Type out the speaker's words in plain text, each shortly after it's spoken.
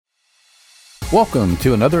Welcome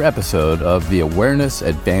to another episode of the Awareness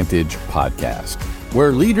Advantage podcast,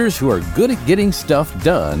 where leaders who are good at getting stuff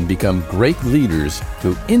done become great leaders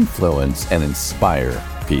who influence and inspire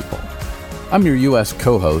people. I'm your U.S.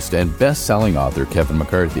 co-host and best-selling author, Kevin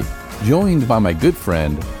McCarthy, joined by my good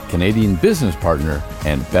friend, Canadian business partner,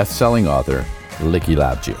 and best-selling author, Likky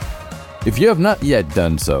Lavji. If you have not yet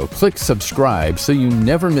done so, click subscribe so you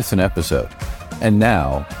never miss an episode. And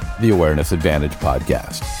now, the Awareness Advantage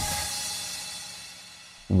podcast.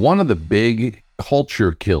 One of the big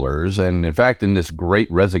culture killers, and in fact, in this great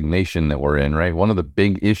resignation that we're in, right, one of the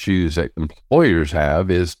big issues that employers have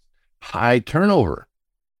is high turnover.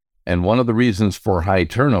 And one of the reasons for high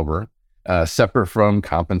turnover, separate from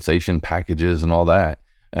compensation packages and all that,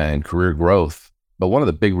 and career growth, but one of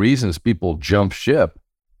the big reasons people jump ship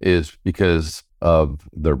is because of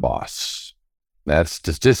their boss. That's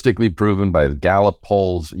statistically proven by the Gallup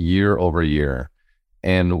polls year over year.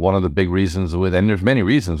 And one of the big reasons and there's many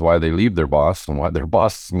reasons why they leave their boss and why their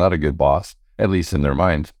boss is not a good boss, at least in their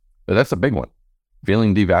minds. But that's a big one.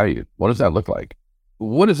 Feeling devalued. What does that look like?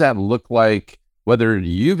 What does that look like, whether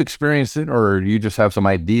you've experienced it or you just have some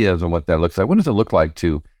ideas on what that looks like? What does it look like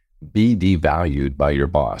to be devalued by your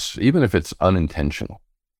boss, even if it's unintentional?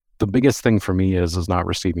 The biggest thing for me is not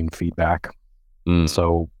receiving feedback.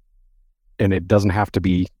 So, and it doesn't have to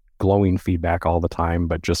be glowing feedback all the time,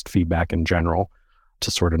 but just feedback in general, to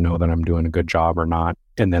sort of know that I'm doing a good job or not.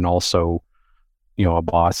 And then also, a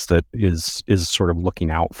boss that is sort of looking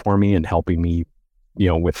out for me and helping me,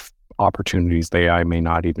 with opportunities I may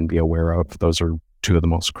not even be aware of. Those are two of the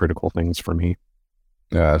most critical things for me.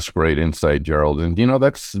 Yeah, that's great insight, Gerald. And,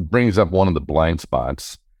 that brings up one of the blind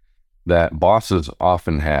spots that bosses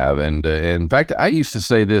often have. And in fact, I used to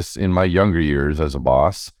say this in my younger years as a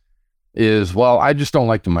boss is, well, I just don't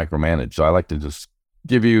like to micromanage. So I like to just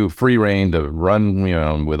give you free rein to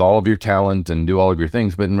run, with all of your talent and do all of your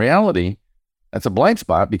things. But in reality, that's a blind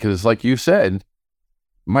spot because, like you said,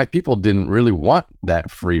 my people didn't really want that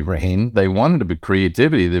free rein. They wanted to be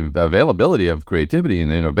creativity, the availability of creativity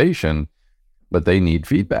and innovation, but they need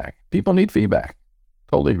feedback. People need feedback.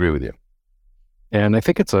 Totally agree with you. And I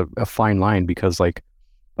think it's a fine line because, the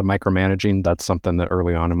micromanaging, that's something that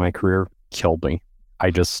early on in my career killed me. I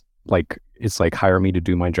just, it's hire me to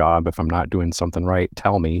do my job. If I'm not doing something right,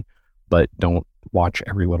 tell me, but don't watch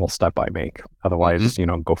every little step I make. Otherwise,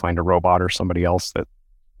 go find a robot or somebody else that,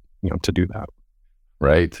 to do that.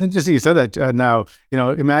 Right. Interesting you said that. Now,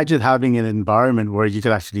 imagine having an environment where you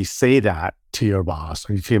could actually say that to your boss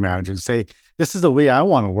or to your manager and say, this is the way I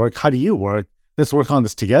want to work. How do you work? Let's work on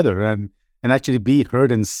this together and actually be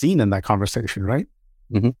heard and seen in that conversation, right?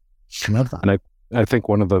 Mm-hmm. I love that. And I think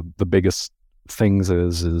one of the biggest things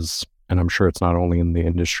is, and I'm sure it's not only in the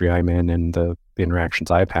industry I'm in and the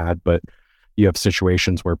interactions I've had, but you have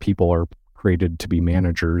situations where people are created to be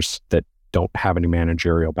managers that don't have any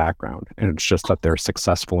managerial background. And it's just that they're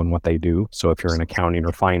successful in what they do. So if you're in accounting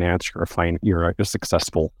or finance, you're a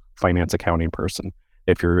successful finance accounting person.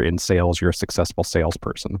 If you're in sales, you're a successful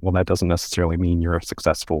salesperson. Well, that doesn't necessarily mean you're a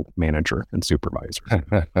successful manager and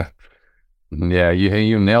supervisor. Yeah,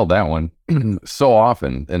 you nailed that one. So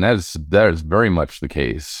often, and that is very much the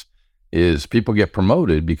case, is people get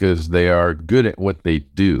promoted because they are good at what they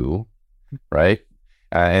do, right?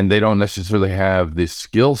 And they don't necessarily have the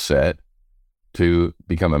skill set to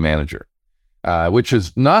become a manager, which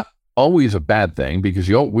is not always a bad thing because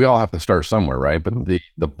we all have to start somewhere, right? But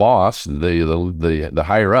the boss, the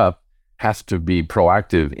higher up, has to be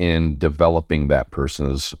proactive in developing that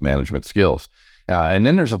person's management skills. And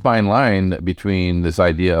then there's a fine line between this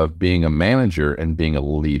idea of being a manager and being a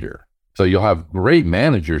leader. So you'll have great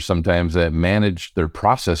managers sometimes that manage their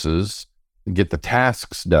processes, get the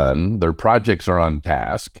tasks done, their projects are on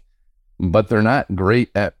task, but they're not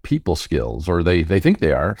great at people skills, or they think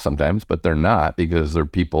they are sometimes, but they're not because their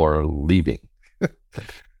people are leaving,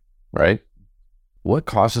 right? What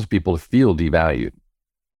causes people to feel devalued?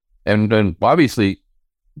 And obviously,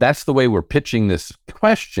 that's the way we're pitching this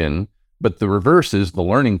question, but the reverse is the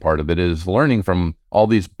learning part of it is learning from all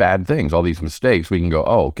these bad things, all these mistakes. We can go,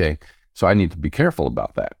 oh, okay, so I need to be careful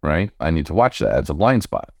about that, right? I need to watch that. It's a blind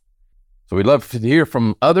spot. So we'd love to hear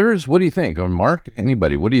from others. What do you think? Or Mark,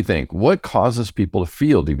 anybody, what do you think? What causes people to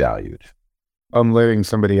feel devalued? I'm letting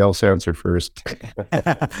somebody else answer first.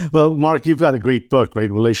 Well, Mark, you've got a great book,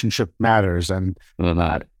 right? Relationship Matters. And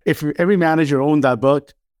if every manager owned that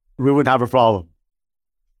book, we wouldn't have a problem.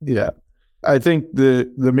 Yeah. I think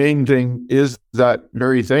the main thing is that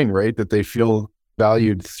very thing, right? That they feel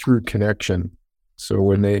valued through connection. So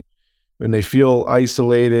when they feel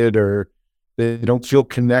isolated or they don't feel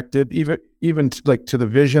connected, even to the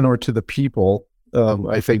vision or to the people,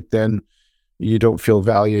 I think then you don't feel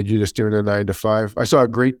valued. You're just doing a 9 to 5. I saw a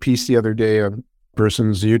great piece the other day on a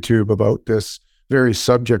person's YouTube about this very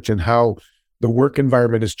subject and how the work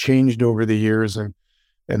environment has changed over the years, and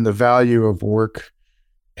the value of work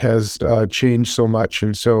has changed so much.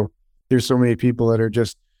 And so there's so many people that are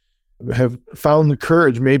just have found the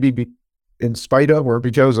courage, maybe in spite of or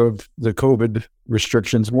because of the COVID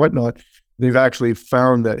restrictions and whatnot, they've actually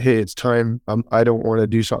found that, hey, it's time. I don't want to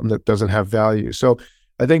do something that doesn't have value. So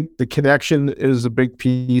I think the connection is a big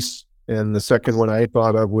piece. And the second one I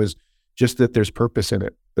thought of was just that there's purpose in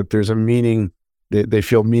it, that there's a meaning, they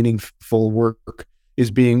feel meaningful work is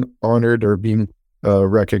being honored or being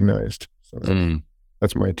recognized. So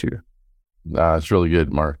that's my two. It's really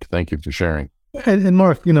good, Mark. Thank you for sharing. And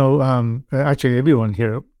Mark, actually everyone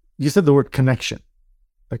here, you said the word connection.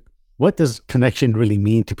 Like, what does connection really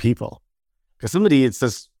mean to people? Because somebody, it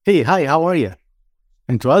says, hey, hi, how are you?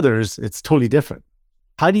 And to others, it's totally different.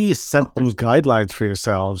 How do you set those guidelines for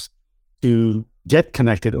yourselves to get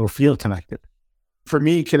connected or feel connected? For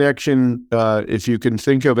me, connection, if you can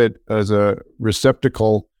think of it as a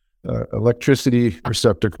receptacle, electricity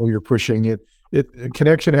receptacle, you're pushing it.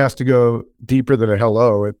 Connection has to go deeper than a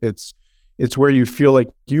hello. It's where you feel like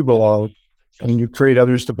you belong and you create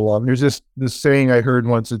others to belong. There's this saying I heard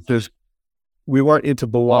once. It says, we want you to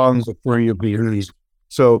belong before you believe.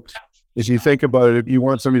 So if you think about it, if you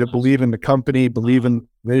want somebody to believe in the company, believe in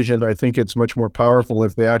vision, I think it's much more powerful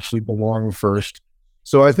if they actually belong first.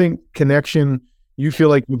 So I think connection, you feel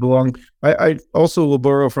like you belong. I also will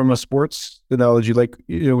borrow from a sports analogy. Like,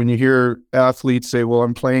 when you hear athletes say, well,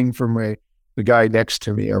 I'm playing for the guy next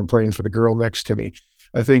to me, I'm playing for the girl next to me.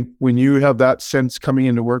 I think when you have that sense coming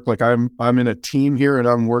into work, like I'm in a team here and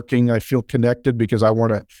I'm working, I feel connected because I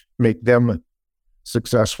want to make them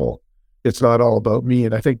successful. It's not all about me.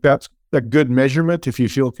 And I think that's a good measurement. If you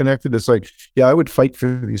feel connected, it's like, yeah, I would fight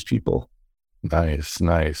for these people. Nice.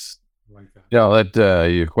 Like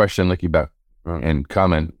that. Your question, Likky, about and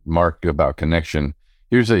comment, Mark, about connection.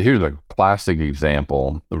 Here's a classic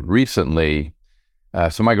example. Recently,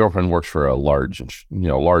 so my girlfriend works for a large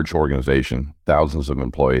organization, thousands of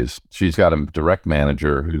employees. She's got a direct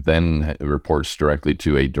manager who then reports directly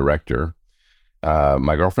to a director.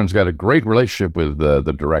 My girlfriend's got a great relationship with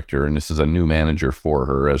the director, and this is a new manager for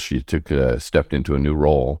her as she stepped into a new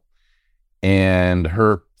role. And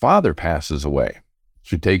her father passes away.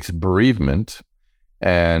 She takes bereavement,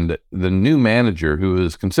 and the new manager, who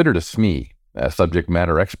is considered a SME, a subject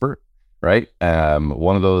matter expert, right?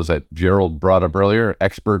 One of those that Gerald brought up earlier,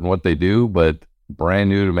 expert in what they do, but brand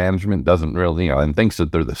new to management, doesn't really, and thinks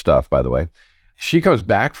that they're the stuff, by the way. She comes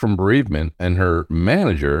back from bereavement, and her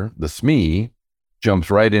manager, the SME, jumps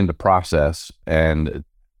right into process and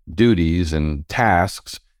duties and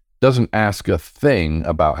tasks, doesn't ask a thing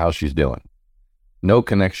about how she's doing. No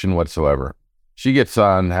connection whatsoever. She gets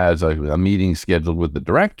on, has a meeting scheduled with the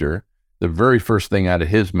director. The very first thing out of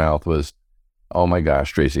his mouth was, oh my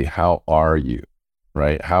gosh, Tracy, how are you?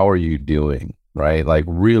 Right? How are you doing? Right? Like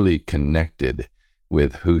really connected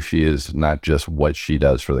with who she is, not just what she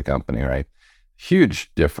does for the company, right?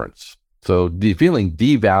 Huge difference. So feeling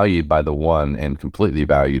devalued by the one and completely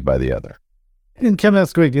valued by the other. And Kevin,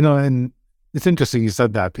 that's great. And it's interesting you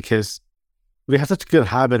said that because we have such a good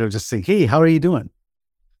habit of just saying, hey, how are you doing?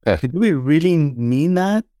 Do we really mean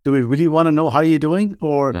that? Do we really want to know how you're doing?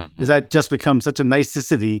 Or does that just become such a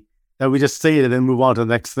nicety that we just say it and then move on to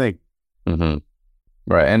the next thing? Mm-hmm.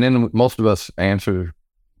 Right. And then most of us answer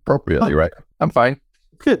appropriately, right? I'm fine.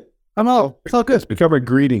 Good. It's all good. It's become a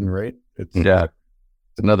greeting, right? It's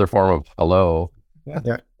another form of hello.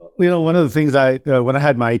 Yeah. One of the things when I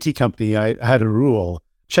had my IT company, I had a rule,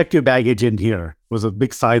 check your baggage in here was a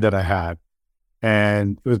big sign that I had.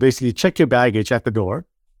 And it was basically check your baggage at the door,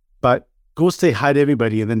 but go say hi to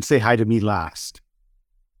everybody and then say hi to me last.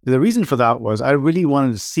 The reason for that was I really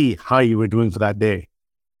wanted to see how you were doing for that day.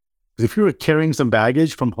 Because if you were carrying some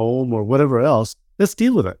baggage from home or whatever else, let's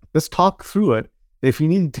deal with it. Let's talk through it. If you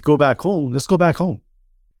need to go back home, let's go back home.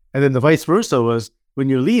 And then the vice versa was when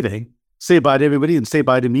you're leaving, say bye to everybody and say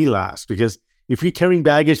bye to me last. Because if you're carrying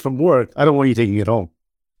baggage from work, I don't want you taking it home.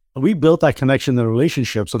 And we built that connection in the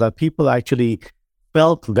relationship so that people actually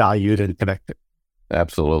felt valued and connected.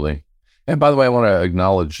 Absolutely. And by the way, I want to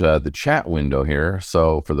acknowledge the chat window here.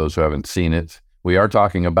 So for those who haven't seen it, we are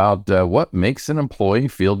talking about what makes an employee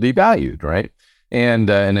feel devalued, right? And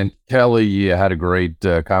then Kelly had a great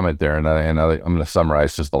comment there, and I'm going to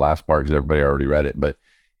summarize just the last part because everybody already read it. But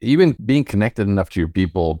even being connected enough to your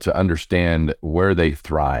people to understand where they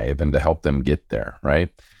thrive and to help them get there, right?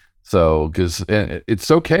 So because it's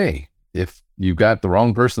okay if you've got the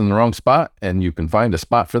wrong person in the wrong spot and you can find a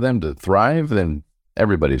spot for them to thrive, then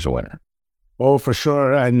everybody's a winner. Oh, for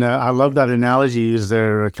sure. And I love that analogy you used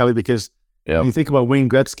there, Kelly, because when you think about Wayne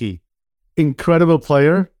Gretzky, incredible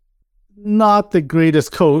player, not the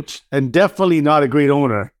greatest coach, and definitely not a great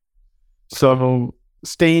owner. So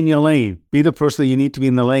stay in your lane, be the person that you need to be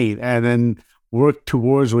in the lane, and then work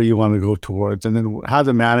towards where you want to go towards, and then have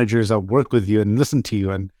the managers that work with you and listen to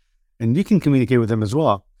you, and you can communicate with them as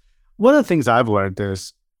well. One of the things I've learned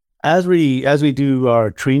is as we do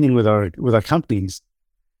our training with our companies,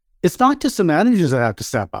 it's not just the managers that have to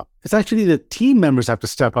step up. It's actually the team members have to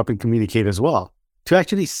step up and communicate as well, to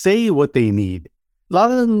actually say what they need. A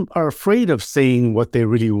lot of them are afraid of saying what they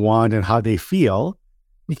really want and how they feel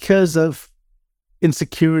because of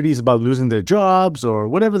insecurities about losing their jobs or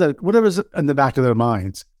whatever's in the back of their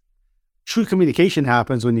minds. True communication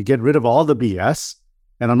happens when you get rid of all the BS,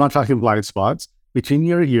 and I'm not talking blind spots, between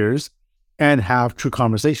your ears, and have true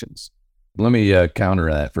conversations. Let me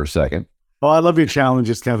counter that for a second. Oh, I love your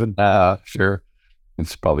challenges, Kevin. Sure.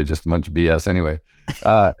 It's probably just a bunch of BS anyway.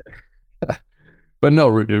 But no,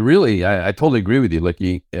 really, I totally agree with you,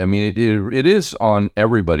 Likky. I mean, it is on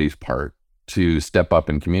everybody's part to step up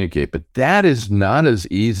and communicate, but that is not as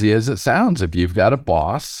easy as it sounds. If you've got a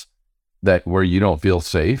boss where you don't feel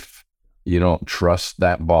safe, you don't trust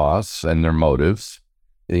that boss and their motives,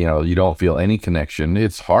 you don't feel any connection,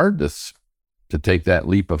 it's hard to take that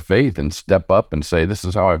leap of faith and step up and say, this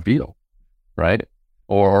is how I feel. Right?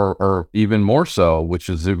 Or even more so, which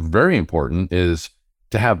is very important, is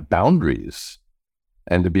to have boundaries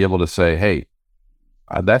and to be able to say, hey,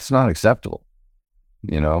 that's not acceptable.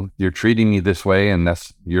 You're treating me this way and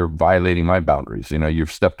you're violating my boundaries.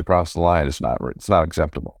 You've stepped across the line. It's not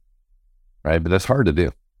acceptable. Right? But that's hard to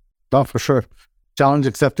do. No, for sure. Challenge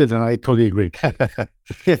accepted. And I totally agree.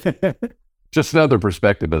 Just another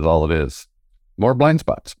perspective is all it is. More blind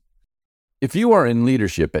spots. If you are in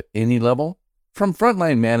leadership at any level, from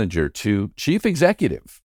frontline manager to chief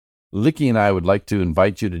executive, Likky and I would like to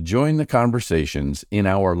invite you to join the conversations in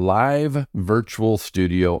our live virtual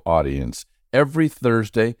studio audience every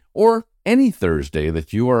Thursday or any Thursday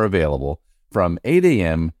that you are available from 8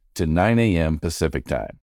 a.m. to 9 a.m. Pacific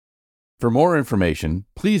time. For more information,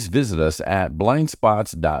 please visit us at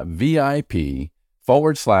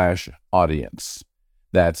blindspots.vip/audience.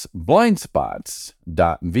 That's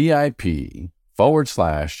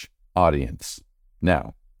blindspots.vip/audience.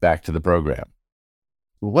 Now, back to the program.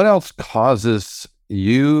 What else causes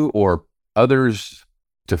you or others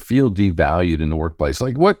to feel devalued in the workplace?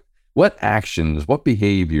 Like what actions, what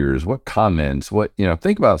behaviors, what comments,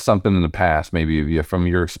 think about something in the past, maybe from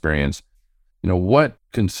your experience. What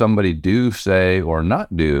can somebody do, say, or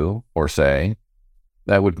not do, or say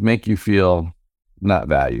that would make you feel not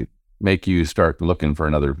valued, make you start looking for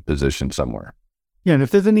another position somewhere? Yeah, and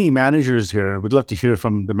if there's any managers here, we'd love to hear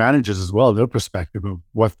from the managers as well, their perspective of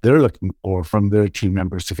what they're looking for from their team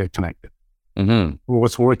members to get connected. Mm-hmm.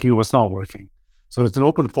 What's working, what's not working. So it's an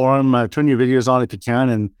open forum. Turn your videos on if you can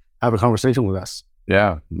and have a conversation with us.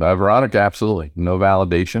 Yeah, Veronica, absolutely. No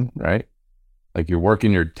validation, right? Like you're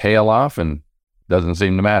working your tail off and doesn't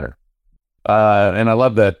seem to matter. And I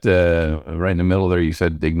love that right in the middle there, you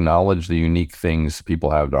said acknowledge the unique things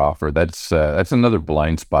people have to offer. That's another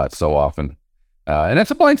blind spot so often. And that's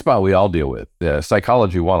a blind spot we all deal with.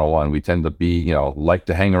 Psychology 101, we tend to be, like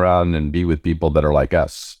to hang around and be with people that are like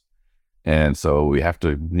us. And so we have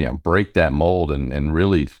to, break that mold and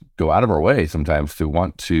really go out of our way sometimes to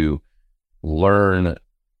want to learn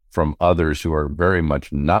from others who are very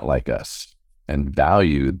much not like us and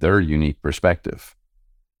value their unique perspective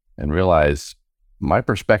and realize my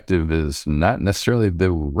perspective is not necessarily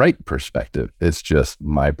the right perspective. It's just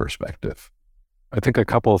my perspective. I think a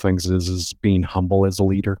couple of things is being humble as a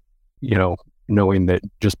leader, knowing that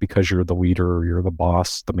just because you're the leader or you're the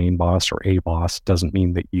boss, the main boss or a boss doesn't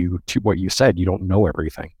mean that what you said, you don't know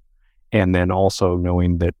everything. And then also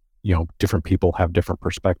knowing that, different people have different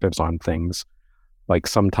perspectives on things. Like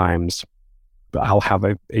sometimes I'll have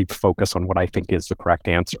a focus on what I think is the correct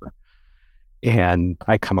answer. And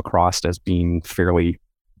I come across as being fairly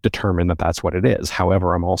determined that that's what it is.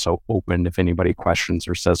 However, I'm also open if anybody questions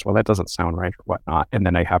or says, well, that doesn't sound right or whatnot. And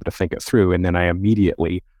then I have to think it through. And then I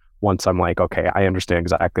immediately, once I'm like, okay, I understand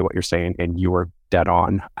exactly what you're saying and you are dead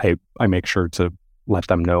on, I make sure to let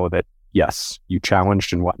them know that, yes, you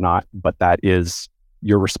challenged and whatnot, but that is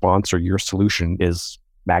your response or your solution is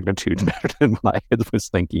magnitude better than what I was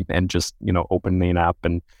thinking, and just, opening up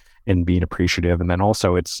and being appreciative. And then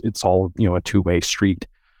also it's all, a two-way street.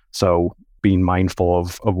 So being mindful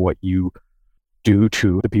of what you do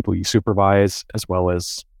to the people you supervise, as well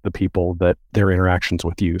as the people that their interactions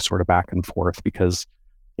with you, sort of back and forth, because,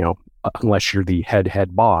 unless you're the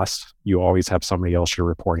head boss, you always have somebody else you're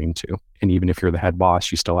reporting to. And even if you're the head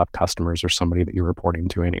boss, you still have customers or somebody that you're reporting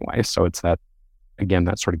to anyway. So it's that, again,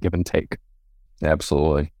 that sort of give and take.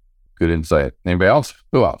 Absolutely. Good insight. Anybody else?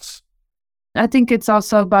 Who else? I think it's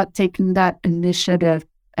also about taking that initiative.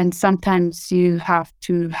 And sometimes you have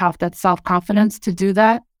to have that self-confidence to do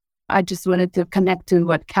that. I just wanted to connect to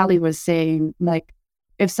what Kelly was saying. Like,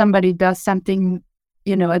 if somebody does something,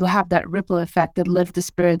 it'll have that ripple effect that lifts the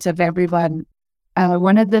spirits of everyone.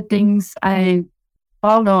 One of the things I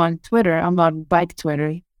follow on Twitter, I'm on bike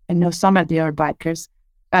Twitter. I know some of you are bikers.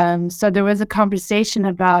 So there was a conversation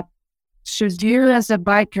about, should you as a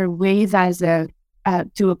biker wave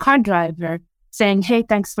to a car driver saying, hey,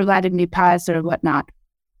 thanks for letting me pass or whatnot?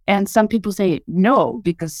 And some people say no,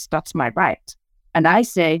 because that's my right. And I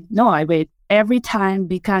say, no, I wait every time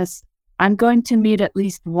because I'm going to meet at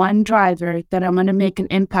least one driver that I'm going to make an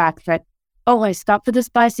impact that, I stopped for this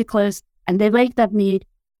bicyclist and they waved at me.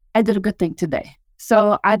 I did a good thing today.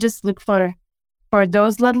 So I just look for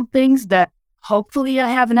those little things that hopefully I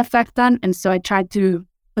have an effect on. And so I try to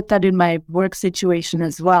put that in my work situation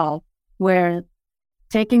as well, where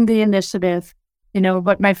taking the initiative,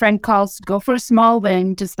 what my friend calls go for a small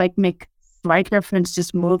win, just like make slight reference,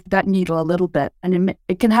 just move that needle a little bit. And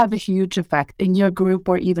it can have a huge effect in your group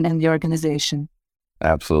or even in the organization.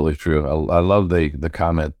 Absolutely true. I love the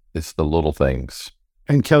comment. It's the little things.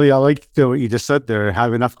 And Kelly, I like what you just said there,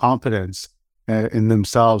 have enough confidence in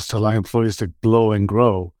themselves to allow employees to glow and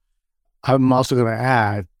grow. I'm also going to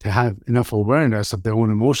add to have enough awareness of their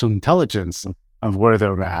own emotional intelligence of where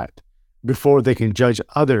they're at before they can judge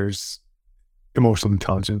others' emotional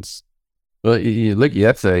intelligence. Well, look,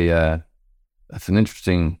 that's an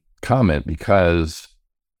interesting comment, because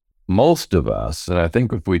most of us, and I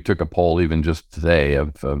think if we took a poll even just today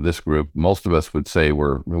of this group, most of us would say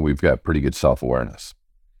we've got pretty good self-awareness.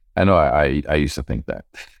 I know I used to think that.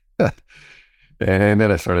 And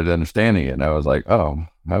then I started understanding it, and I was like, oh,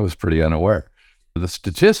 I was pretty unaware. The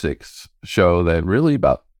statistics show that really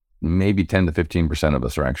about maybe 10 to 15% of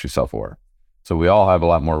us are actually self-aware. So we all have a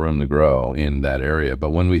lot more room to grow in that area. But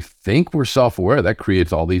when we think we're self-aware, that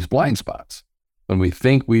creates all these blind spots. When we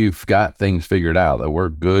think we've got things figured out, that we're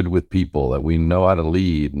good with people, that we know how to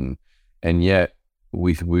lead, and yet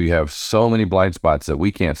we have so many blind spots that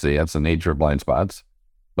we can't see. That's the nature of blind spots.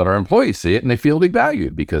 But our employees see it and they feel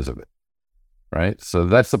devalued because of it. Right? So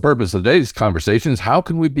that's the purpose of today's conversation, is how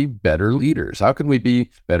can we be better leaders? How can we be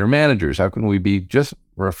better managers? How can we be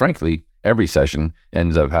frankly, every session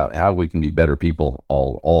ends up how we can be better people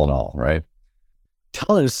all in all, right?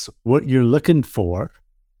 Tell us what you're looking for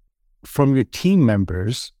from your team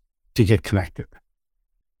members to get connected.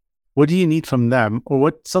 What do you need from them, or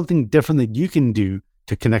what's something different that you can do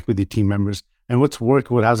to connect with your team members, and what's worked,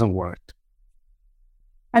 what hasn't worked?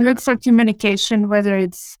 I look for communication, whether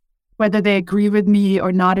they agree with me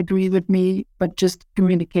or not agree with me, but just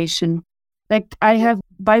communication. Like, I have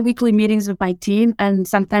bi-weekly meetings with my team, and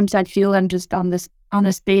sometimes I feel I'm just on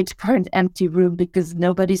a stage for an empty room because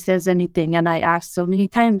nobody says anything. And I ask so many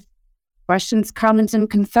times questions, comments, and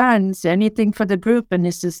concerns, anything for the group, and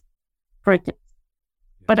it's just crickets.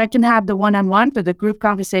 But I can have the one-on-one, but the group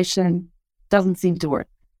conversation doesn't seem to work.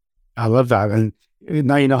 I love that. And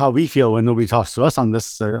now you know how we feel when nobody talks to us on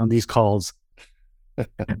these calls.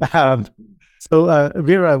 So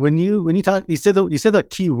Vera, when you talk, you said that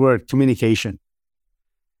key word, communication.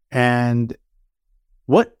 And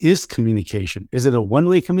what is communication? Is it a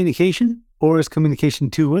one-way communication, or is communication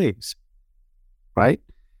two ways? Right?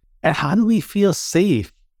 And how do we feel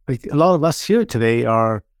safe? Like, a lot of us here today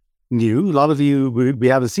are new. A lot of you we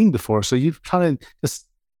haven't seen before. So you're trying to just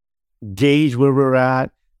gauge where we're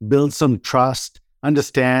at, build some trust,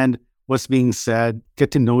 understand what's being said,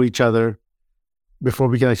 get to know each other before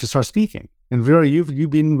we can actually start speaking. And Vera,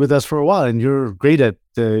 you've been with us for a while, and you're great at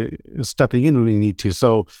stepping in when we need to.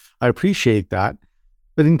 So I appreciate that.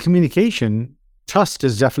 But in communication, trust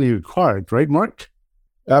is definitely required, right, Mark?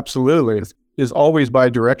 Absolutely. It's always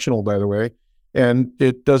bi-directional, by the way, and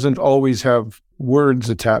it doesn't always have words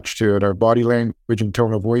attached to it. Our body language and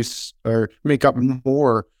tone of voice make up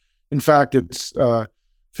more. In fact, it's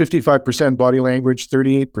 55% body language,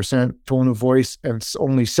 38% tone of voice, and it's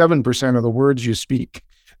only 7% of the words you speak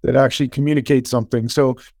that actually communicate something.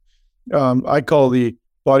 So I call the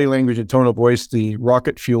body language and tone of voice the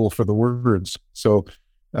rocket fuel for the words. So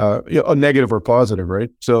a negative or positive, right?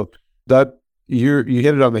 So that you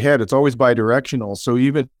hit it on the head. It's always bi-directional. So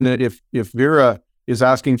even if Vera is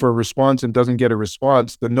asking for a response and doesn't get a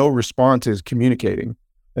response, the no response is communicating.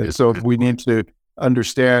 And so we need to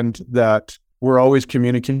understand that we're always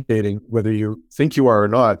communicating, whether you think you are or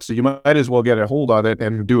not. So you might as well get a hold on it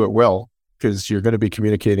and do it well, because you're going to be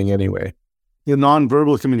communicating anyway. Your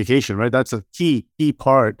nonverbal communication, right? That's a key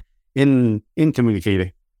part in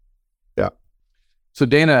communicating. Yeah. So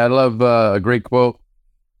Dana, I love a great quote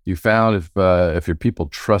you found. If your people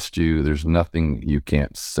trust you, there's nothing you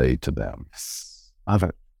can't say to them. Love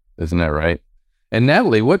it. Isn't that right? And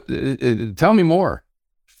Natalie, what? Tell me more.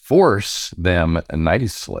 Force them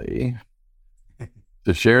nicely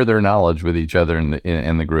to share their knowledge with each other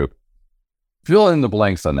in the group. Fill in the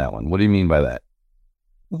blanks on that one. What do you mean by that?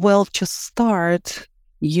 Well, to start,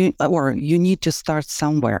 you need to start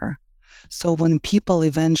somewhere. So when people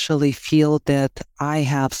eventually feel that I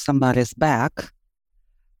have somebody's back,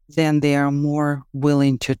 then they are more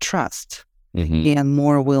willing to trust and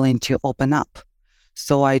more willing to open up.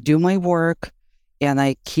 So I do my work and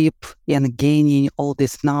I keep gaining all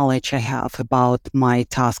this knowledge I have about my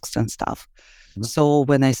tasks and stuff. So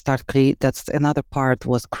when I start that's another part,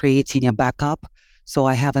 was creating a backup. So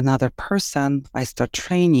I have another person, I start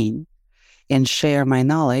training and share my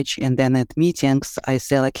knowledge. And then at meetings, I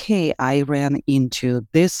say like, hey, I ran into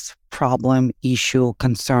this problem, issue,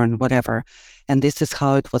 concern, whatever. And this is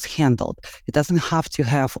how it was handled. It doesn't have to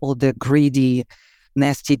have all the greedy,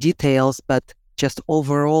 nasty details, but just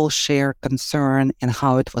overall share concern and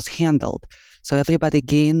how it was handled. So everybody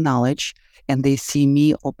gain knowledge and they see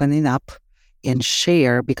me opening up and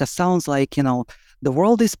share, because sounds like, the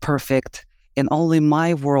world is perfect and only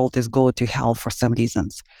my world is going to hell for some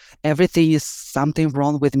reasons. Everything is something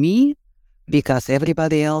wrong with me because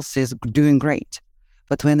everybody else is doing great.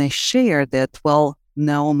 But when I share that, well,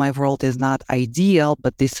 no, my world is not ideal,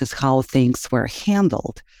 but this is how things were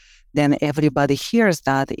handled, then everybody hears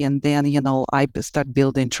that. And then, I start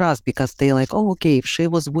building trust, because they're like, oh, okay, if she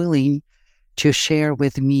was willing to share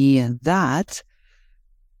with me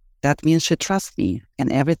that means she trusts me,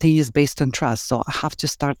 and everything is based on trust. So I have to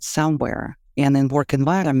start somewhere. And in work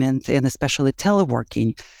environment, and especially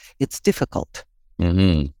teleworking, it's difficult.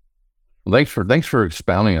 Mm-hmm. Well, thanks for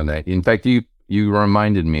expounding on that. In fact, you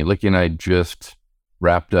reminded me, Likky and I just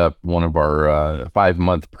wrapped up one of our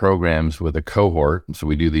 5-month programs with a cohort. So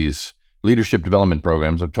we do these leadership development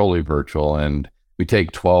programs, they're totally virtual, and we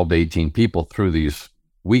take 12 to 18 people through these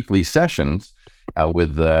weekly sessions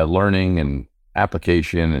with learning and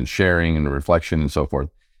application and sharing and reflection and so forth.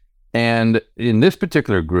 And in this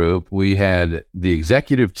particular group, we had the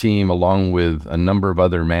executive team along with a number of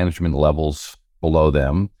other management levels below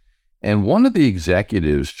them. And one of the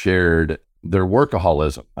executives shared their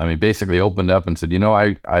workaholism. I mean, basically opened up and said,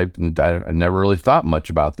 I never really thought much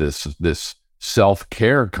about this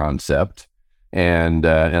self-care concept. And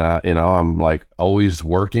I'm like always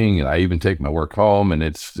working, and I even take my work home, and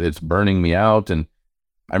it's burning me out. And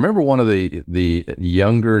I remember one of the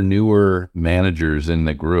younger, newer managers in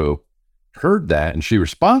the group heard that, and she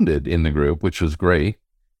responded in the group, which was great.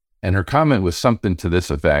 And her comment was something to this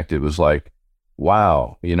effect. It was like,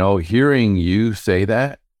 wow, hearing you say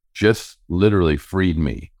that just literally freed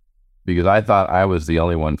me, because I thought I was the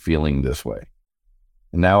only one feeling this way.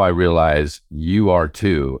 And now I realize you are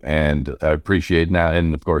too. And I appreciate now.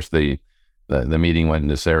 And of course, the meeting went in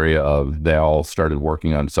this area of they all started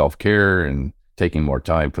working on self-care and taking more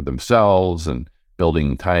time for themselves and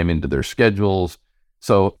building time into their schedules.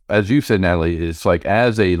 So as you said, Natalie, it's like,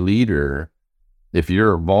 as a leader, if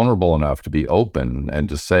you're vulnerable enough to be open and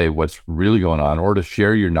to say what's really going on, or to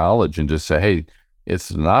share your knowledge and just say, hey,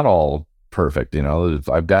 it's not all perfect.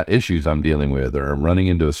 I've got issues I'm dealing with, or I'm running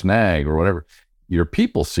into a snag or whatever. Your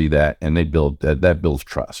people see that, and they build that builds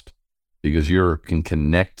trust, because you can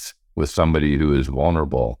connect with somebody who is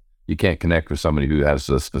vulnerable. You can't connect with somebody who has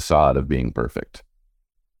this facade of being perfect.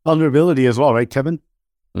 Vulnerability as well, right, Kevin?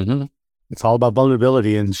 Mm-hmm. It's all about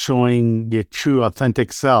vulnerability and showing your true,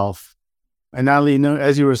 authentic self. And Natalie,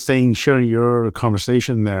 as you were saying, sharing your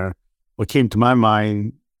conversation there, what came to my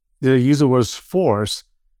mind, the user was force.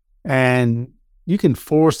 And you can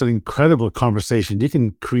force an incredible conversation. You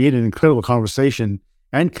can create an incredible conversation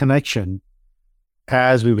and connection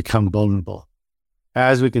as we become vulnerable,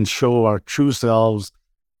 as we can show our true selves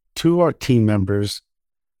to our team members.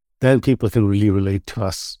 Then people can really relate to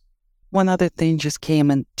us. One other thing just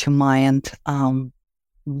came into mind.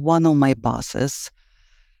 One of my bosses,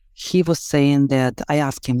 he was saying that, I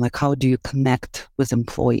asked him, like, how do you connect with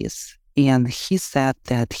employees? And he said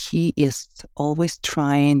that he is always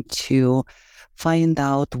trying to find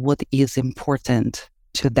out what is important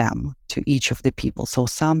to them, to each of the people. So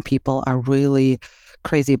some people are really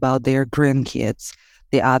crazy about their grandkids.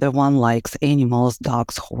 The other one likes animals,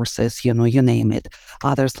 dogs, horses, you name it.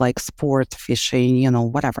 Others like sport, fishing,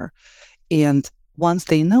 whatever. And once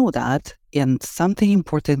they know that and something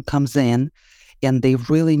important comes in and they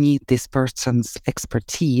really need this person's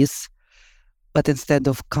expertise, but instead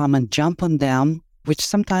of come and jump on them, which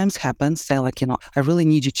sometimes happens, say like, I really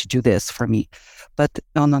need you to do this for me. But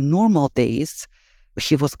on a normal days,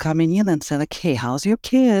 he was coming in and said like, hey, how's your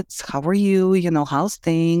kids? How are you? How's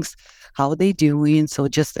things? How are they doing? So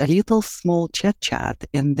just a little small chit chat.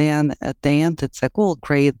 And then at the end, it's like, oh,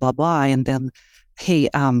 great, blah, blah. And then, hey,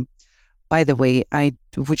 by the way,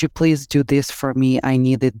 would you please do this for me? I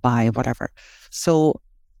need it by whatever. So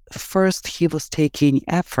first he was taking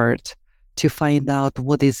effort to find out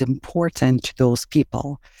what is important to those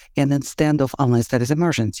people. And instead of, unless there is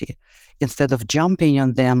emergency, instead of jumping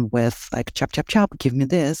on them with like, chop, chop, chop, give me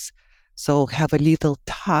this. So have a little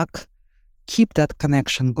talk, keep that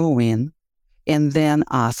connection going, and then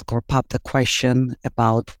ask or pop the question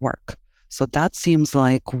about work. So that seems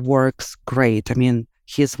like works great. I mean,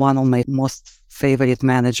 he's one of my most favorite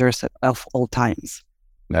managers of all times.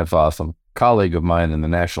 That's awesome. A colleague of mine in the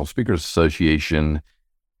National Speakers Association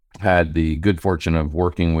had the good fortune of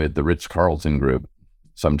working with the Ritz-Carlton Group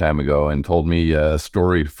some time ago and told me a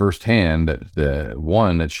story firsthand,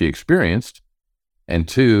 one, that she experienced, and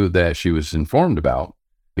two, that she was informed about,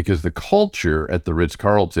 because the culture at the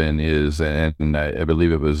Ritz-Carlton is, and I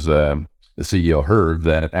believe it was the CEO Herb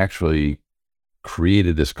that actually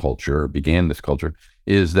created this culture, began this culture,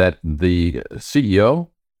 is that the CEO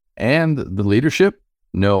and the leadership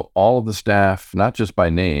know all of the staff, not just by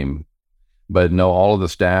name, but know all of the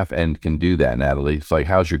staff and can do that, Natalie. It's like,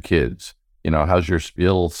 how's your kids? How's your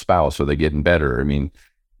ill spouse? Are they getting better? I mean,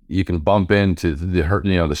 you can bump into the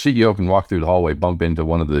CEO can walk through the hallway, bump into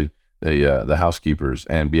one of the housekeepers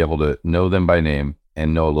and be able to know them by name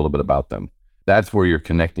and know a little bit about them. That's where you're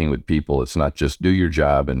connecting with people. It's not just do your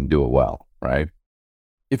job and do it well, right?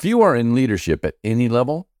 If you are in leadership at any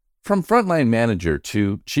level, from frontline manager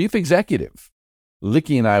to chief executive,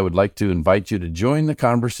 Likky and I would like to invite you to join the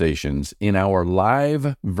conversations in our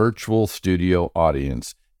live virtual studio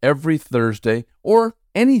audience every Thursday or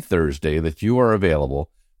any Thursday that you are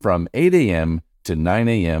available from 8 a.m. to 9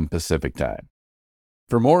 a.m. Pacific time.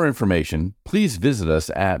 For more information, please visit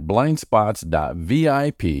us at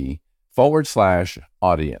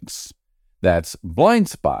blindspots.vip/audience. That's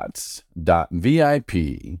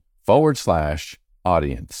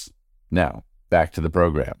blindspots.vip/audience. Now, back to the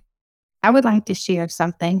program. I would like to share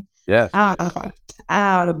something. Yes.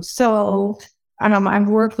 So I've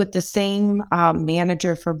worked with the same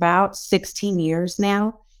manager for about 16 years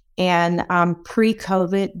now. And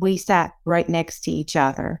pre-COVID, we sat right next to each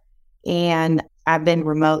other. And I've been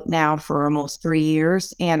remote now for almost 3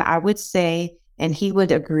 years. And I would say, and he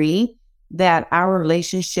would agree, that our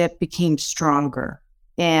relationship became stronger.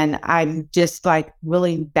 And I'm just like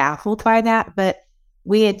really baffled by that. But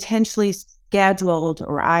I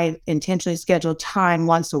intentionally scheduled time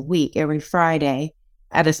once a week, every Friday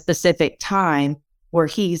at a specific time where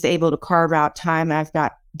he's able to carve out time. I've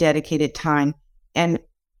got dedicated time. And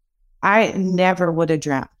I never would have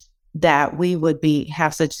dreamt that we would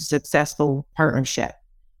have such a successful partnership.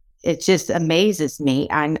 It just amazes me.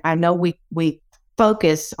 I know we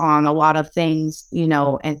focus on a lot of things,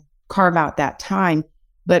 and carve out that time.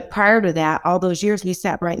 But prior to that, all those years, we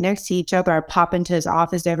sat right next to each other. I pop into his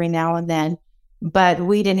office every now and then, but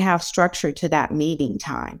we didn't have structure to that meeting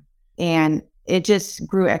time. And it just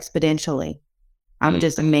grew exponentially. I'm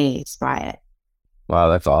just amazed by it. Wow,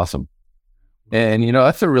 that's awesome. And,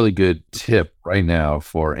 that's a really good tip right now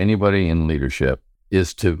for anybody in leadership,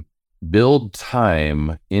 is to build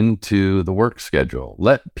time into the work schedule.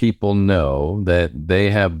 Let people know that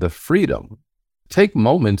they have the freedom. Take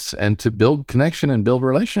moments and to build connection and build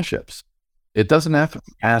relationships. It doesn't have to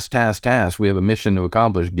be task. We have a mission to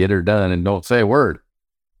accomplish, get her done, and don't say a word,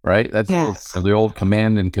 right? That's the old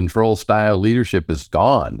command and control style leadership is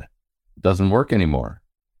gone. It doesn't work anymore.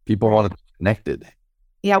 People want to be connected.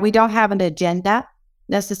 Yeah, we don't have an agenda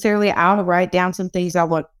necessarily. I'll write down some things I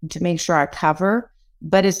want to make sure I cover,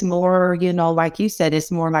 but it's more, like you said,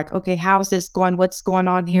 it's more like, okay, how's this going? What's going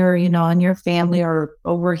on here, in your family or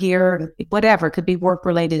over here, whatever. It could be work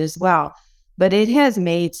related as well. But it has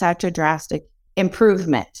made such a drastic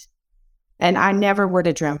improvement. And I never would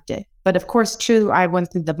have dreamt it. But of course, true, I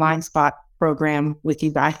went through the Blind Spot program with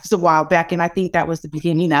you guys a while back. And I think that was the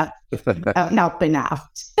beginning of helping out.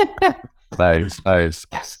 Nice. That's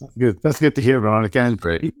good. That's good to hear, Veronica. And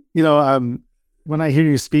Great. When I hear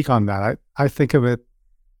you speak on that, I think of it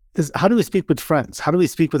as, how do we speak with friends? How do we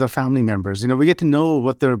speak with our family members? We get to know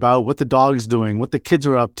what they're about, what the dog is doing, what the kids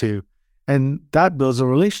are up to, and that builds a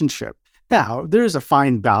relationship. Now, there's a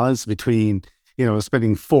fine balance between,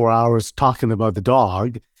 spending 4 hours talking about the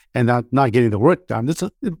dog and not getting the work done.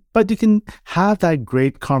 But you can have that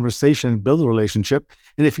great conversation, build a relationship.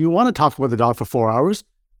 And if you want to talk with the dog for 4 hours,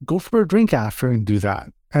 go for a drink after and do that.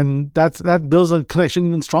 And that builds a connection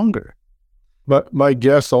even stronger. But my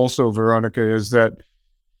guess also, Veronica, is that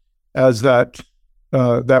as that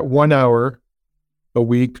 1 hour a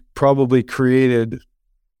week probably created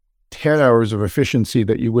 10 hours of efficiency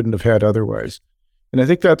that you wouldn't have had otherwise. And I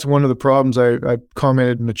think that's one of the problems I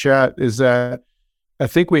commented in the chat, is that I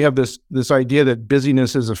think we have this idea that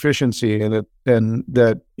busyness is efficiency, and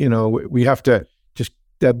that we have to just,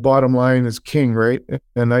 that bottom line is king, right?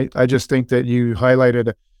 And I just think that you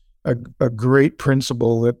highlighted a great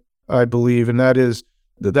principle that I believe, and that is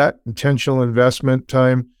that intentional investment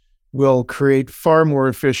time will create far more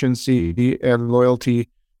efficiency and loyalty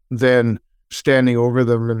than standing over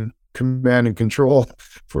them and command and control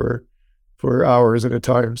for hours at a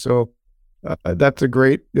time. So that's a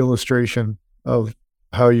great illustration of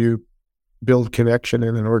how you build connection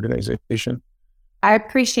in an organization. I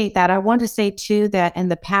appreciate that. I want to say too that in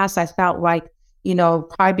the past, I felt like,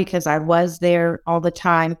 probably because I was there all the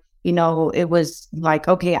time, it was like,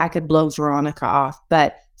 okay, I could blow Veronica off.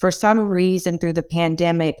 But for some reason through the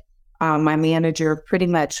pandemic, my manager pretty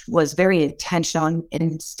much was very intentional,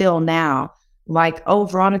 and still now, like, oh,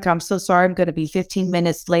 Veronica, I'm so sorry, I'm going to be 15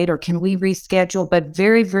 minutes late, or can we reschedule? But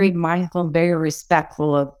very, very mindful, very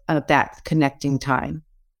respectful of that connecting time.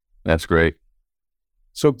 That's great.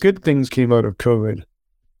 So good things came out of COVID.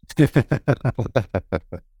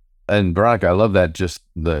 And Veronica, I love that, just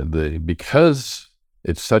the because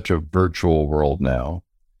it's such a virtual world now,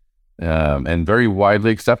 and very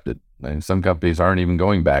widely accepted. And some companies aren't even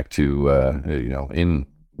going back to, in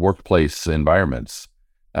workplace environments.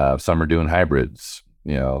 Some are doing hybrids.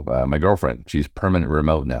 My girlfriend, she's permanent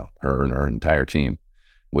remote now, her and her entire team,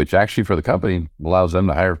 which actually for the company allows them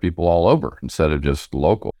to hire people all over instead of just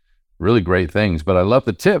local. Really great things. But I love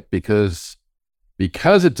the tip because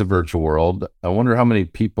it's a virtual world. I wonder how many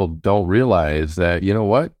people don't realize that,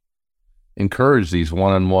 encourage these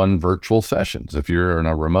one-on-one virtual sessions. If you're in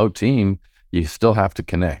a remote team, you still have to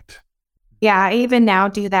connect. Yeah, I even now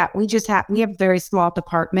do that. We have a very small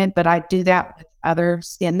department, but I do that with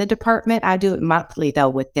others in the department. I do it monthly though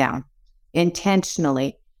with them,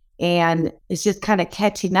 intentionally. And it's just kind of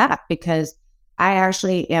catching up, because I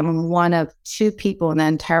actually am one of 2 people in the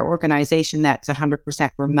entire organization that's 100%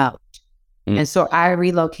 remote. And so I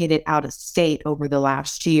relocated out of state over the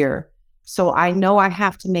last year. So I know I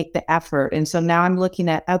have to make the effort. And so now I'm looking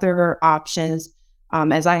at other options,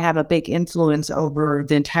 as I have a big influence over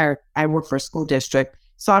I work for a school district.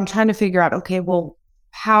 So I'm trying to figure out, okay, well,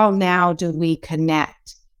 how now do we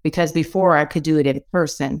connect? Because before I could do it in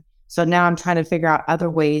person. So now I'm trying to figure out other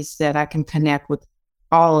ways that I can connect with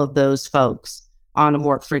all of those folks on a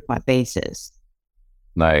more frequent basis.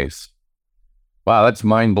 Nice. Wow, that's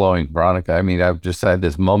mind-blowing, Veronica. I mean, I've just had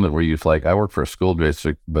this moment where you're like, I work for a school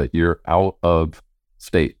district, but you're out of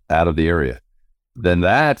state, out of the area. Then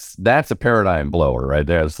that's a paradigm blower right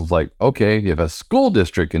there. It's like, okay, if a school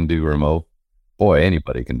district can do remote, boy,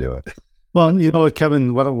 anybody can do it. Well,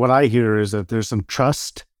 Kevin, what I hear is that there's some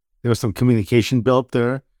trust, there's some communication built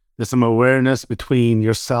there, there's some awareness between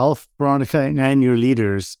yourself, Veronica, and your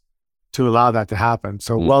leaders to allow that to happen.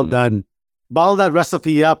 So well done. Bottle that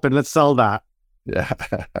recipe up and let's sell that. Yeah.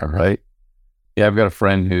 All right. Yeah. I've got a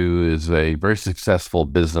friend who is a very successful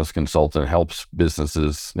business consultant, helps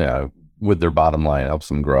businesses with their bottom line, helps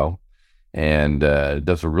them grow, and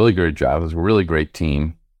does a really great job. Has a really great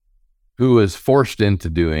team, who is forced into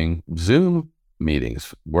doing Zoom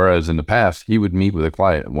meetings. Whereas in the past, he would meet with a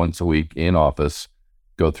client once a week in office,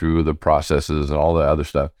 go through the processes and all the other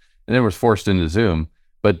stuff, and then was forced into Zoom.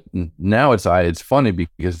 But now it's funny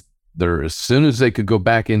because as soon as they could go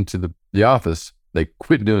back into the office, they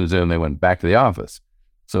quit doing Zoom. They went back to the office.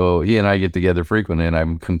 So he and I get together frequently, and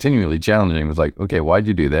I'm continually challenging him. It's like, okay, why'd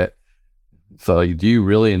you do that? So do you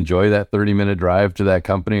really enjoy that 30-minute drive to that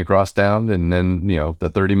company across town? And then, the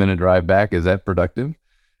 30-minute drive back, is that productive?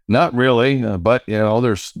 Not really. But,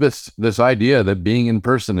 there's this idea that being in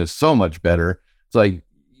person is so much better. It's like,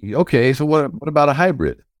 okay, so what about a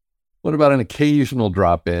hybrid? What about an occasional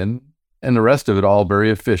drop in, and the rest of it all very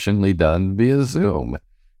efficiently done via Zoom?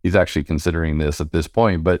 He's actually considering this at this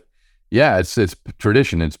point, but yeah, it's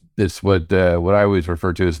tradition. It's what I always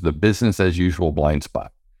refer to as the business as usual blind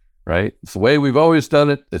spot, right? It's the way we've always done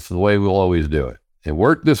it. It's the way we'll always do it. It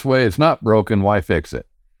worked this way. It's not broken. Why fix it?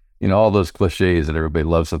 All those cliches that everybody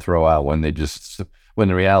loves to throw out when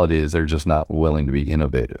the reality is they're just not willing to be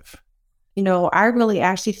innovative. I really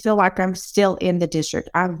actually feel like I'm still in the district.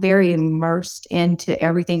 I'm very immersed into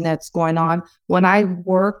everything that's going on. When I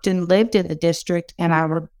worked and lived in the district, and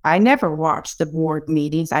I never watched the board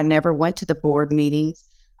meetings. I never went to the board meetings.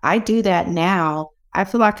 I do that now. I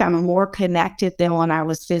feel like I'm more connected than when I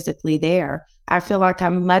was physically there. I feel like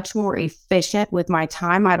I'm much more efficient with my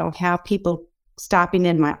time. I don't have people stopping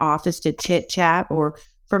in my office to chit chat, or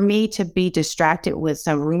for me to be distracted with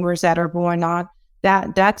some rumors that are going on.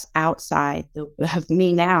 That's outside of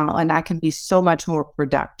me now, and I can be so much more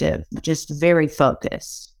productive, just very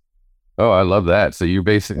focused. Oh, I love that. So you're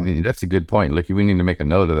basically, that's a good point. Likky, we need to make a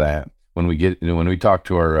note of that when we talk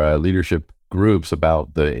to our leadership groups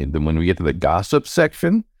about when we get to the gossip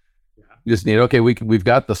section. You just need, okay, we've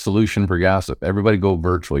got the solution for gossip. Everybody go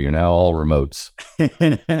virtual. You're now all remotes.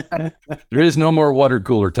 There is no more water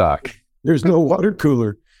cooler talk. There's no water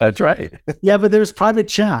cooler. That's right. Yeah, but there's private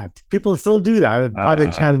chat. People still do that.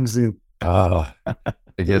 Private chat in Zoom. Oh,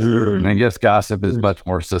 I guess gossip is much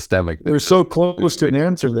more systemic. We're so close to an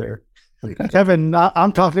answer there. Kevin,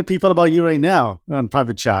 I'm talking to people about you right now on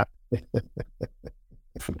private chat.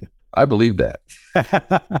 I believe that.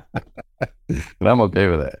 And I'm okay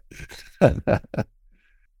with that.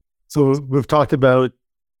 So we've talked about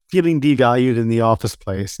feeling devalued in the office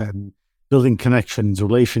place and building connections,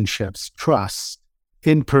 relationships, trust,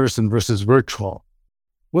 in-person versus virtual.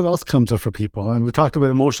 What else comes up for people? And we talked about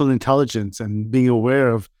emotional intelligence and being aware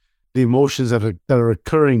of the emotions that are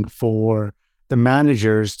occurring for the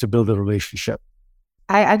managers to build a relationship.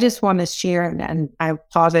 I just want to share, and I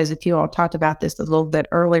apologize if you all talked about this a little bit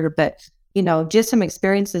earlier, but, just some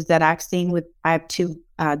experiences that I've seen I have 2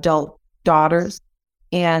 adult daughters,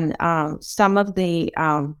 and some of the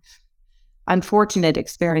unfortunate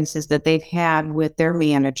experiences that they've had with their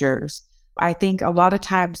managers. I think a lot of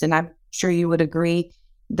times, and I'm sure you would agree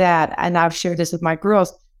that, and I've shared this with my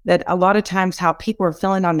girls, that a lot of times how people are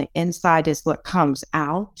feeling on the inside is what comes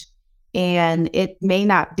out. And it may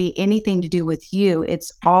not be anything to do with you.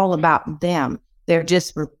 It's all about them. They're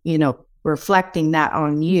just, reflecting that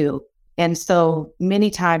on you. And so many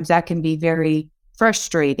times that can be very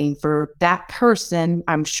frustrating for that person,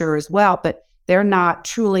 I'm sure as well, but they're not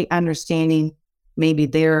truly understanding maybe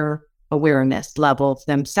their awareness level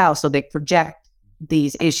themselves. So they project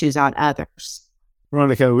these issues on others.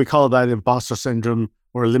 Veronica, we call that imposter syndrome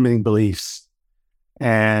or limiting beliefs.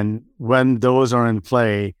 And when those are in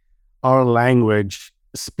play, our language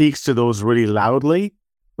speaks to those really loudly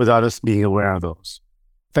without us being aware of those.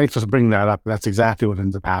 Thanks for bringing that up. That's exactly what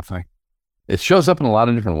ends up happening. It shows up in a lot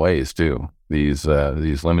of different ways too. These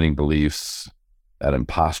limiting beliefs, that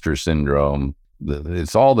imposter syndrome.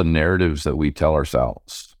 It's all the narratives that we tell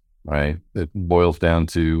ourselves, right? It boils down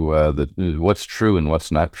to what's true and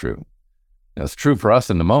what's not true. It's true for us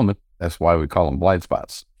in the moment. That's why we call them blind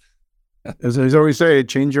spots. As I always say,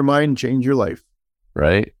 change your mind, change your life.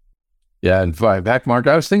 Right? Yeah, in fact, Mark,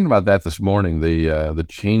 I was thinking about that this morning, the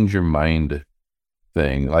change your mind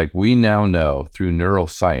thing. Like, we now know through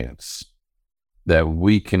neuroscience that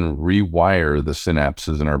we can rewire the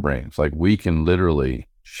synapses in our brains. Like, we can literally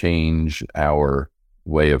change our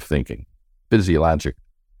way of thinking, physiologic,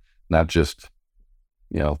 not just,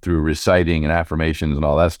 through reciting and affirmations and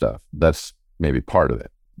all that stuff. That's maybe part of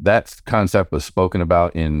it. That concept was spoken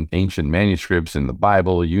about in ancient manuscripts, in the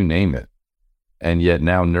Bible, you name it. And yet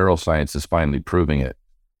now neuroscience is finally proving it,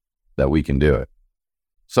 that we can do it.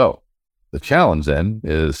 So the challenge then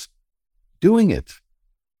is doing it.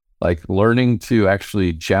 Like learning to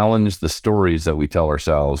actually challenge the stories that we tell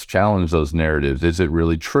ourselves, challenge those narratives. Is it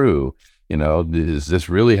really true? Is this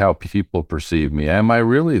really how people perceive me? Am I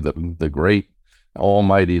really the great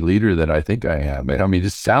almighty leader that I think I am? I mean,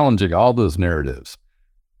 just challenging all those narratives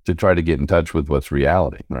to try to get in touch with what's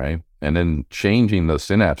reality, right? And then changing those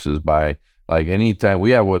synapses by, like, anytime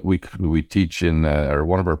we have what we teach in or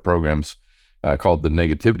one of our programs called the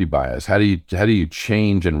negativity bias. How do you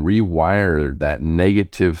change and rewire that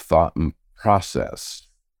negative thought process?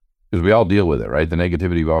 Because we all deal with it, right? The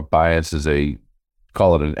negativity bias is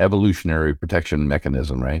call it an evolutionary protection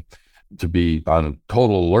mechanism, right? To be on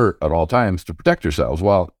total alert at all times to protect yourselves.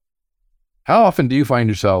 Well, how often do you find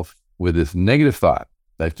yourself with this negative thought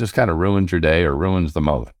that just kind of ruins your day or ruins the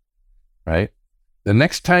moment, right? The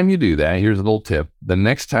next time you do that, here's a little tip. The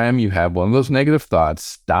next time you have one of those negative thoughts,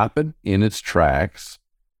 stop it in its tracks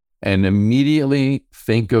and immediately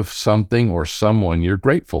think of something or someone you're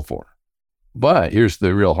grateful for. But here's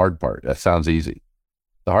the real hard part. That sounds easy.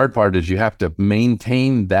 The hard part is you have to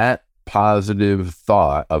maintain that positive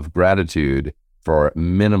thought of gratitude for a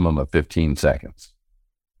minimum of 15 seconds.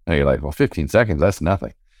 Now you're like, well, 15 seconds, that's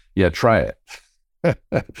nothing. Yeah, try it.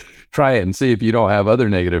 Try it and see if you don't have other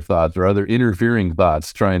negative thoughts or other interfering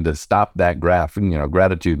thoughts trying to stop that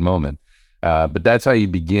gratitude moment. But that's how you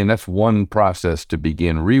begin. That's one process to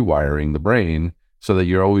begin rewiring the brain so that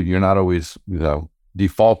you're not always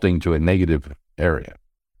defaulting to a negative area.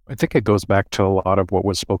 I think it goes back to a lot of what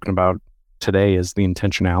was spoken about today is the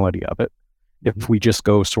intentionality of it. If we just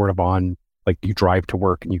go sort of on, like you drive to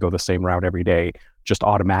work and you go the same route every day, just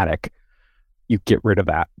automatic, you get rid of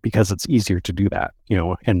that because it's easier to do that,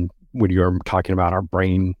 and when you're talking about our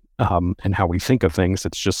brain and how we think of things,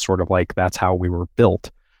 it's just sort of like, that's how we were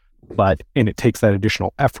built. And it takes that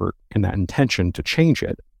additional effort and that intention to change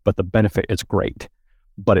it, but the benefit is great.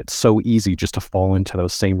 But it's so easy just to fall into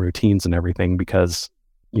those same routines and everything because,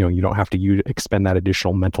 you don't have to expend that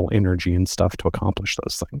additional mental energy and stuff to accomplish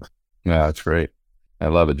those things. Yeah, that's great. I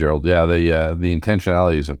love it, Gerald. Yeah, the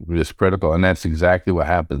intentionality is just critical. And that's exactly what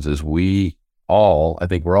happens is I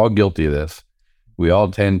think we're all guilty of this. We all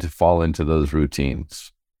tend to fall into those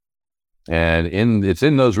routines. And it's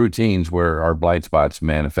in those routines where our blind spots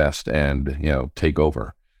manifest and, take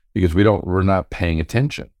over because we're not paying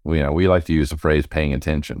attention. We like to use the phrase paying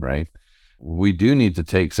attention, right? We do need to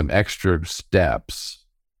take some extra steps.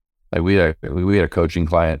 Like we had a coaching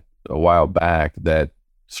client a while back that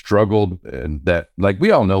struggled and that, like,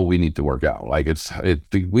 we all know we need to work out. Like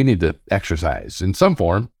we need to exercise in some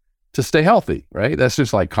form to stay healthy, right? That's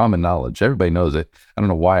just like common knowledge. Everybody knows it. I don't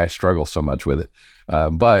know why I struggle so much with it.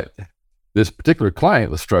 But this particular client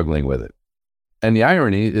was struggling with it. And the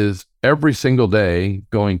irony is every single day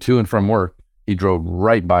going to and from work, he drove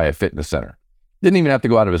right by a fitness center. Didn't even have to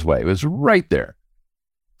go out of his way. It was right there.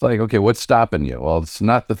 It's like, okay, what's stopping you? Well, it's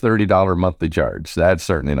not the $30 monthly charge. That's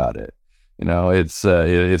certainly not it.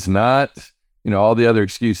 It's not, all the other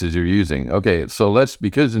excuses you're using. Okay, so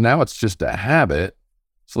because now it's just a habit.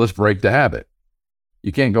 So let's break the habit.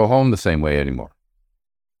 You can't go home the same way anymore.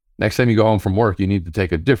 Next time you go home from work, you need to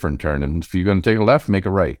take a different turn. And if you're going to take a left, make a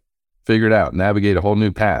right. Figure it out. Navigate a whole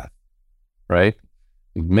new path, right?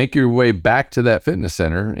 Make your way back to that fitness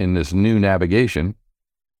center in this new navigation.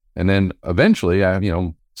 And then eventually,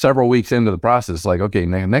 several weeks into the process, like, okay,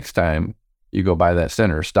 next time you go by that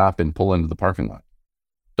center, stop and pull into the parking lot.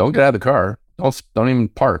 Don't get out of the car. Don't even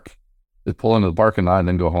park. Just pull into the parking lot and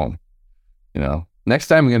then go home. Next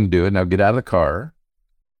time I'm going to do it, now get out of the car.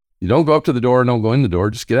 You don't go up to the door, don't go in the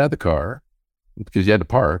door, just get out of the car because you had to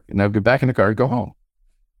park, and now get back in the car and go home.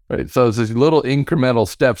 Right? So it's these little incremental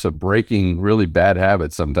steps of breaking really bad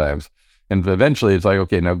habits sometimes. And eventually it's like,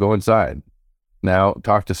 okay, now go inside. Now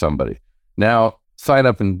talk to somebody. Now sign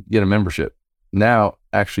up and get a membership. Now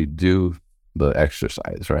actually do the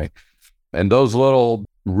exercise, right? And those little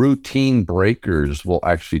routine breakers will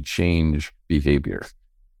actually change behavior.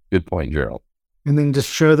 Good point, Gerald. And then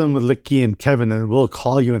just share them with Likky and Kevin, and we'll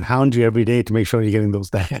call you and hound you every day to make sure you're getting those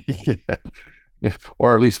done. Yeah.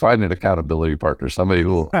 Or at least find an accountability partner, somebody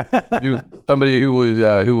who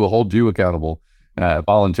will hold you accountable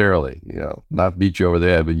voluntarily. Not beat you over the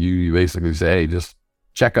head, but you basically say, hey, just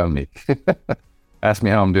check on me, ask me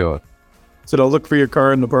how I'm doing. So I'll look for your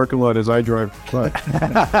car in the parking lot as I drive by.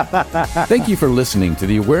 Thank you for listening to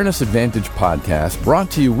the Awareness Advantage podcast, brought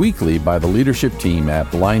to you weekly by the leadership team at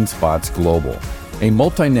Blind Spots Global, a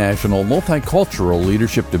multinational, multicultural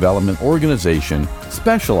leadership development organization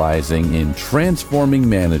specializing in transforming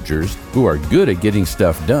managers who are good at getting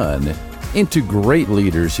stuff done into great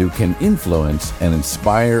leaders who can influence and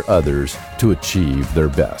inspire others to achieve their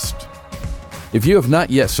best. If you have not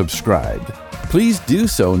yet subscribed, please do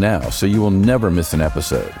so now so you will never miss an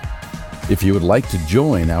episode. If you would like to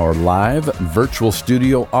join our live virtual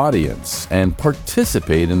studio audience and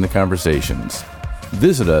participate in the conversations,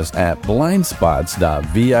 visit us at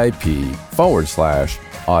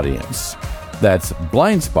blindspots.vip/audience. That's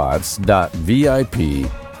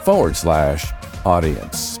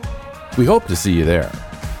blindspots.vip/audience. We hope to see you there.